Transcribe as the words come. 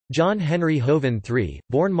John Henry Hoeven III,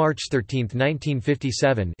 born March 13,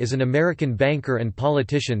 1957, is an American banker and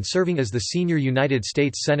politician serving as the senior United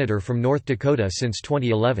States Senator from North Dakota since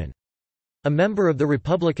 2011. A member of the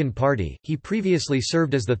Republican Party, he previously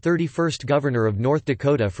served as the 31st Governor of North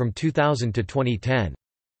Dakota from 2000 to 2010.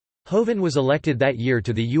 Hoeven was elected that year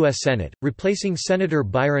to the U.S. Senate, replacing Senator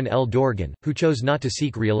Byron L. Dorgan, who chose not to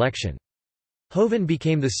seek re-election. Hoeven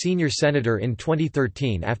became the senior senator in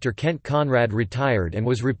 2013 after Kent Conrad retired and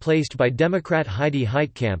was replaced by Democrat Heidi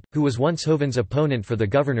Heitkamp, who was once Hoeven's opponent for the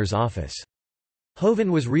governor's office. Hoeven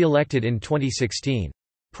was re-elected in 2016.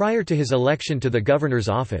 Prior to his election to the governor's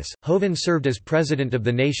office, Hoeven served as president of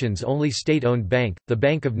the nation's only state-owned bank, the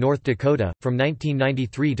Bank of North Dakota, from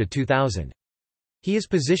 1993 to 2000. He is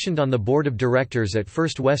positioned on the board of directors at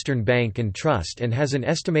First Western Bank and Trust and has an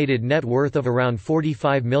estimated net worth of around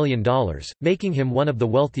 $45 million, making him one of the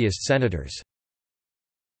wealthiest senators.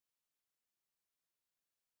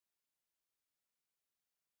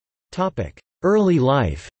 Early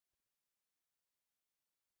life.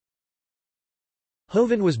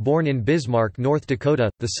 Hoeven was born in Bismarck, North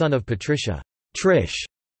Dakota, the son of Patricia Trish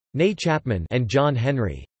née Chapman and John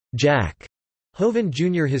Henry Jack Hoeven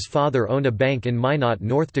Jr. His father owned a bank in Minot,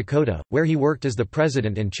 North Dakota, where he worked as the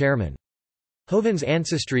president and chairman. Hoeven's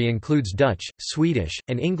ancestry includes Dutch, Swedish,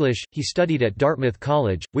 and English. He studied at Dartmouth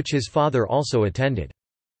College, which his father also attended.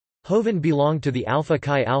 Hoeven belonged to the Alpha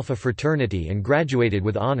Chi Alpha fraternity and graduated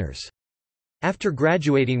with honors. After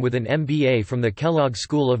graduating with an MBA from the Kellogg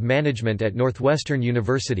School of Management at Northwestern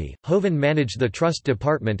University, Hoeven managed the trust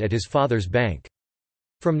department at his father's bank.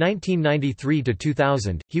 From 1993 to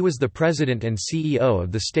 2000, he was the president and CEO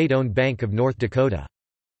of the state-owned Bank of North Dakota.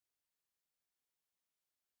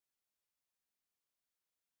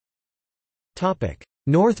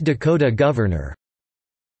 North Dakota governor.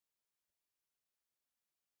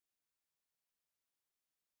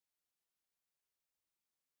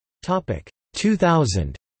 Topic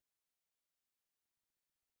 2000.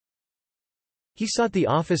 He sought the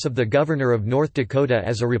office of the Governor of North Dakota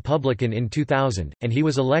as a Republican in 2000, and he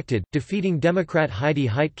was elected, defeating Democrat Heidi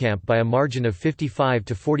Heitkamp by a margin of 55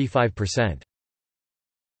 to 45%.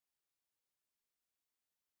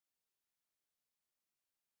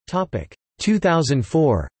 Topic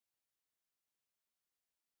 2004.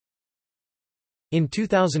 In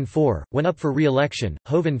 2004, when up for re-election,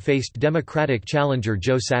 Hoeven faced Democratic challenger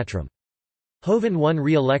Joe Satrom. Hoeven won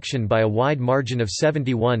re-election by a wide margin of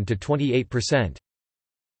 71 to 28%.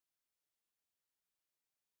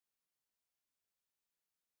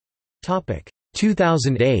 Topic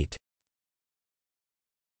 2008.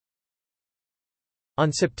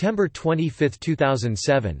 On September 25,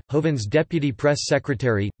 2007, Hoeven's deputy press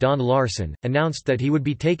secretary, Don Larson, announced that he would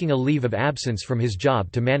be taking a leave of absence from his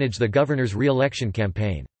job to manage the governor's re-election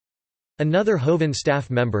campaign. Another Hoeven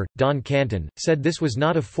staff member, Don Canton, said this was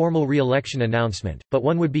not a formal re-election announcement, but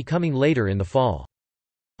one would be coming later in the fall.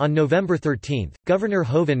 On November 13, Governor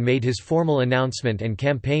Hoeven made his formal announcement and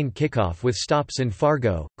campaign kickoff with stops in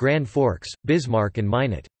Fargo, Grand Forks, Bismarck and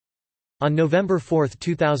Minot. On November 4,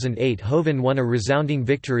 2008, Hoeven won a resounding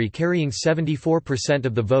victory, carrying 74%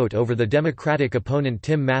 of the vote over the Democratic opponent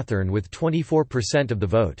Tim Mathern with 24% of the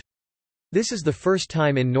vote. This is the first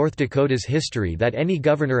time in North Dakota's history that any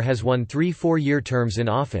governor has won 3 four-year terms in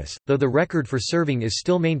office, though the record for serving is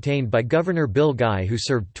still maintained by Governor Bill Guy, who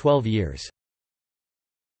served 12 years.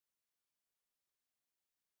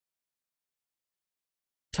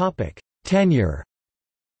 Tenure.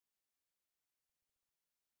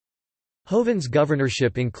 Hoeven's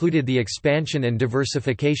governorship included the expansion and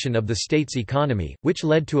diversification of the state's economy, which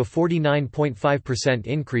led to a 49.5%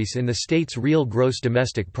 increase in the state's real gross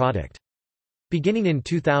domestic product. Beginning in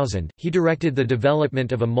 2000, he directed the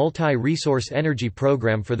development of a multi-resource energy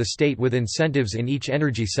program for the state with incentives in each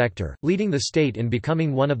energy sector, leading the state in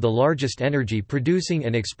becoming one of the largest energy-producing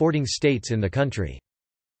and exporting states in the country.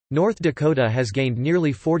 North Dakota has gained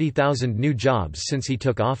nearly 40,000 new jobs since he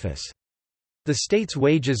took office. The state's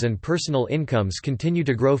wages and personal incomes continue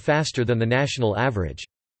to grow faster than the national average.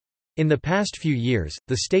 In the past few years,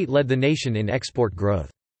 the state led the nation in export growth.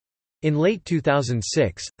 In late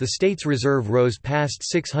 2006, the state's reserve rose past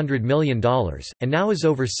 $600 million, and now is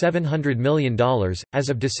over $700 million. As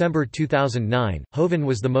of December 2009, Hoeven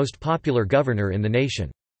was the most popular governor in the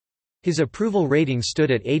nation. His approval rating stood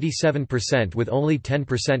at 87% with only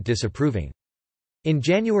 10% disapproving. In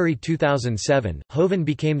January 2007, Hoeven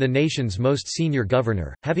became the nation's most senior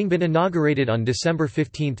governor, having been inaugurated on December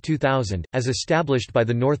 15, 2000, as established by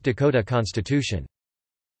the North Dakota Constitution.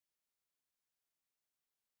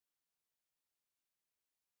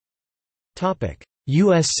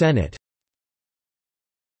 U.S. Senate.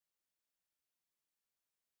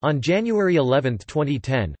 On January 11,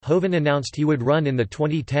 2010, Hoeven announced he would run in the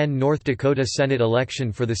 2010 North Dakota Senate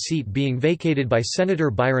election for the seat being vacated by Senator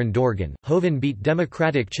Byron Dorgan. Hoeven beat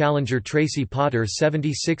Democratic challenger Tracy Potter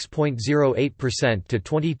 76.08% to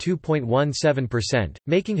 22.17%,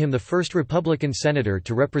 making him the first Republican senator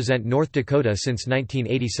to represent North Dakota since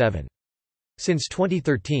 1987. Since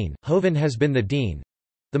 2013, Hoeven has been the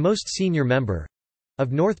dean—the most senior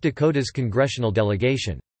member—of North Dakota's congressional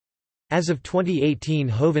delegation. As of 2018,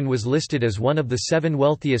 Hoeven was listed as one of the 7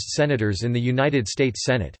 wealthiest senators in the United States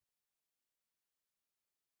Senate.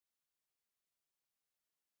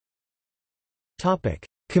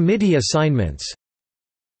 Committee assignments.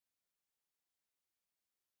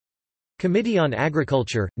 Committee on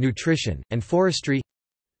Agriculture, Nutrition, and Forestry.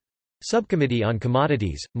 Subcommittee on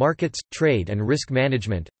Commodities, Markets, Trade and Risk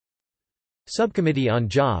Management. Subcommittee on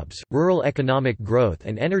Jobs, Rural Economic Growth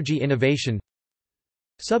and Energy Innovation.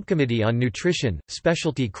 Subcommittee on Nutrition,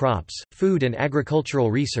 Specialty Crops, Food and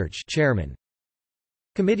Agricultural Research Chairman.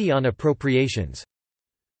 Committee on Appropriations.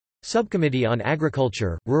 Subcommittee on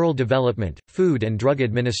Agriculture, Rural Development, Food and Drug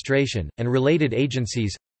Administration, and related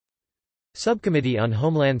agencies. Subcommittee on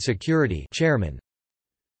Homeland Security Chairman.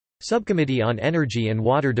 Subcommittee on Energy and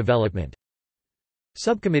Water Development.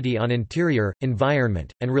 Subcommittee on Interior,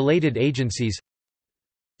 Environment, and related agencies.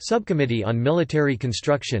 Subcommittee on Military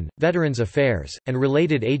Construction, Veterans Affairs, and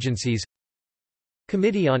related agencies.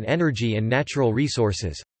 Committee on Energy and Natural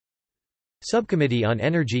Resources. Subcommittee on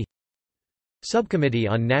Energy. Subcommittee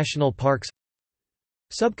on National Parks.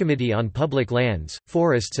 Subcommittee on Public Lands,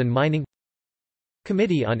 Forests and Mining.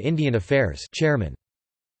 Committee on Indian Affairs Chairman.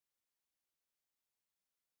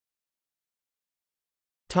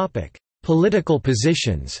 Political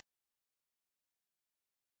positions.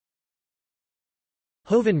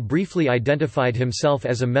 Hoeven briefly identified himself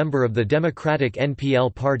as a member of the Democratic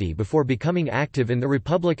NPL Party before becoming active in the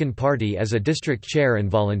Republican Party as a district chair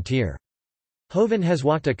and volunteer. Hoeven has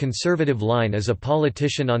walked a conservative line as a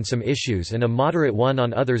politician on some issues and a moderate one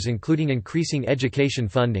on others, including increasing education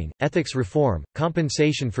funding, ethics reform,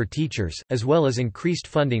 compensation for teachers, as well as increased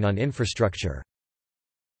funding on infrastructure.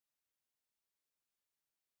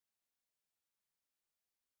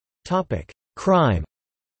 Crime.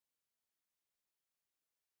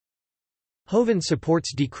 Hoeven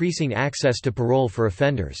supports decreasing access to parole for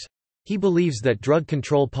offenders. He believes that drug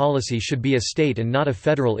control policy should be a state and not a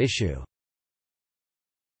federal issue.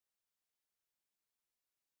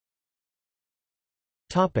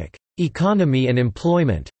 Economy and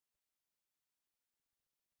employment.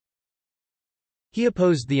 He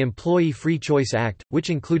opposed the Employee Free Choice Act, which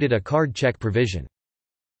included a card check provision.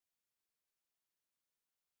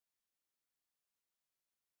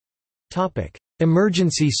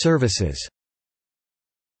 Emergency services.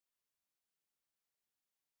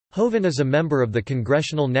 Hoeven is a member of the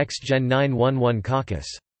Congressional Next Gen 911 Caucus.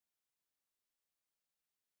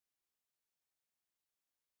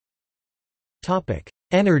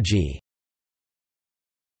 Energy.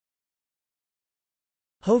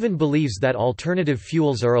 Hoeven believes that alternative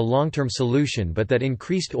fuels are a long-term solution but that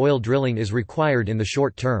increased oil drilling is required in the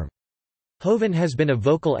short term. Hoeven has been a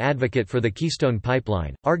vocal advocate for the Keystone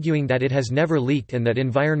Pipeline, arguing that it has never leaked and that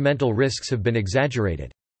environmental risks have been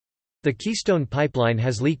exaggerated. The Keystone Pipeline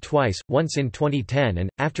has leaked twice, once in 2010 and,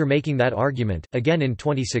 after making that argument, again in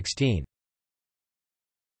 2016.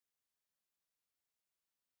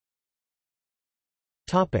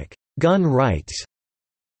 Gun rights.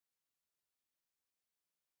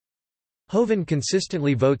 Hoeven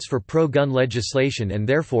consistently votes for pro-gun legislation and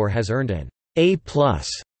therefore has earned an A+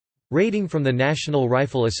 rating from the National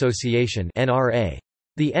Rifle Association (NRA).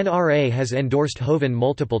 The NRA has endorsed Hoeven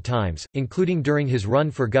multiple times, including during his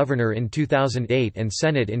run for governor in 2008 and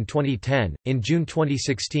Senate in 2010. In June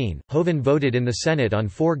 2016, Hoeven voted in the Senate on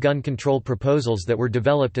 4 gun control proposals that were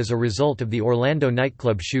developed as a result of the Orlando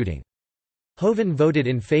nightclub shooting. Hoeven voted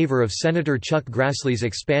in favor of Senator Chuck Grassley's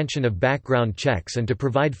expansion of background checks and to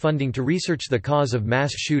provide funding to research the cause of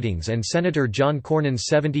mass shootings, and Senator John Cornyn's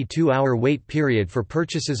 72-hour wait period for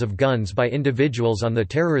purchases of guns by individuals on the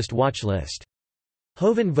terrorist watch list.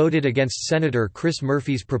 Hoeven voted against Senator Chris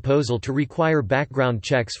Murphy's proposal to require background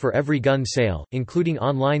checks for every gun sale, including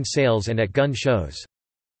online sales and at gun shows.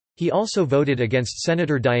 He also voted against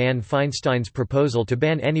Senator Dianne Feinstein's proposal to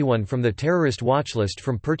ban anyone from the terrorist watch list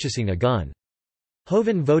from purchasing a gun.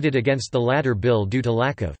 Hoeven voted against the latter bill due to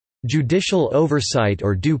lack of judicial oversight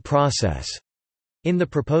or due process in the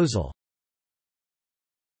proposal.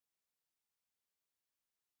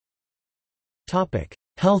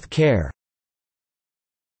 Health care.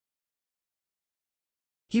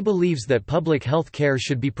 He believes that public health care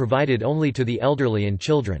should be provided only to the elderly and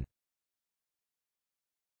children.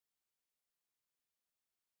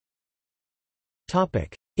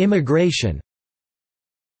 Immigration.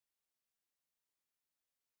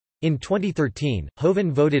 In 2013,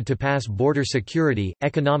 Hoeven voted to pass Border Security,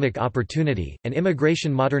 Economic Opportunity, and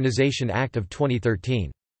Immigration Modernization Act of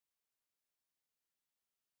 2013.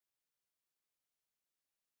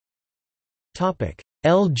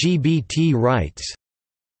 LGBT rights.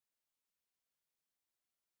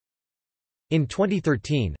 In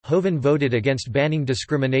 2013, Hoeven voted against banning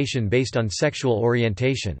discrimination based on sexual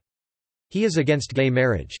orientation. He is against gay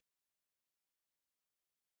marriage.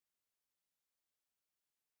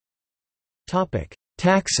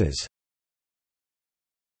 Taxes.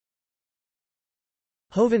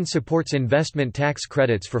 Hoeven supports investment tax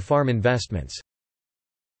credits for farm investments.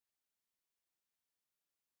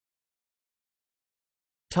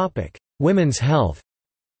 Women's health.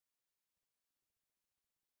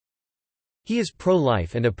 He is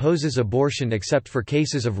pro-life and opposes abortion except for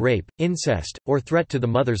cases of rape, incest, or threat to the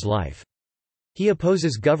mother's life. He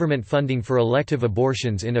opposes government funding for elective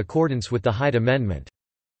abortions in accordance with the Hyde Amendment.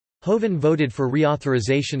 Hoeven voted for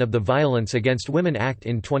reauthorization of the Violence Against Women Act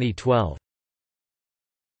in 2012.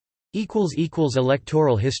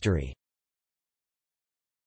 Electoral history.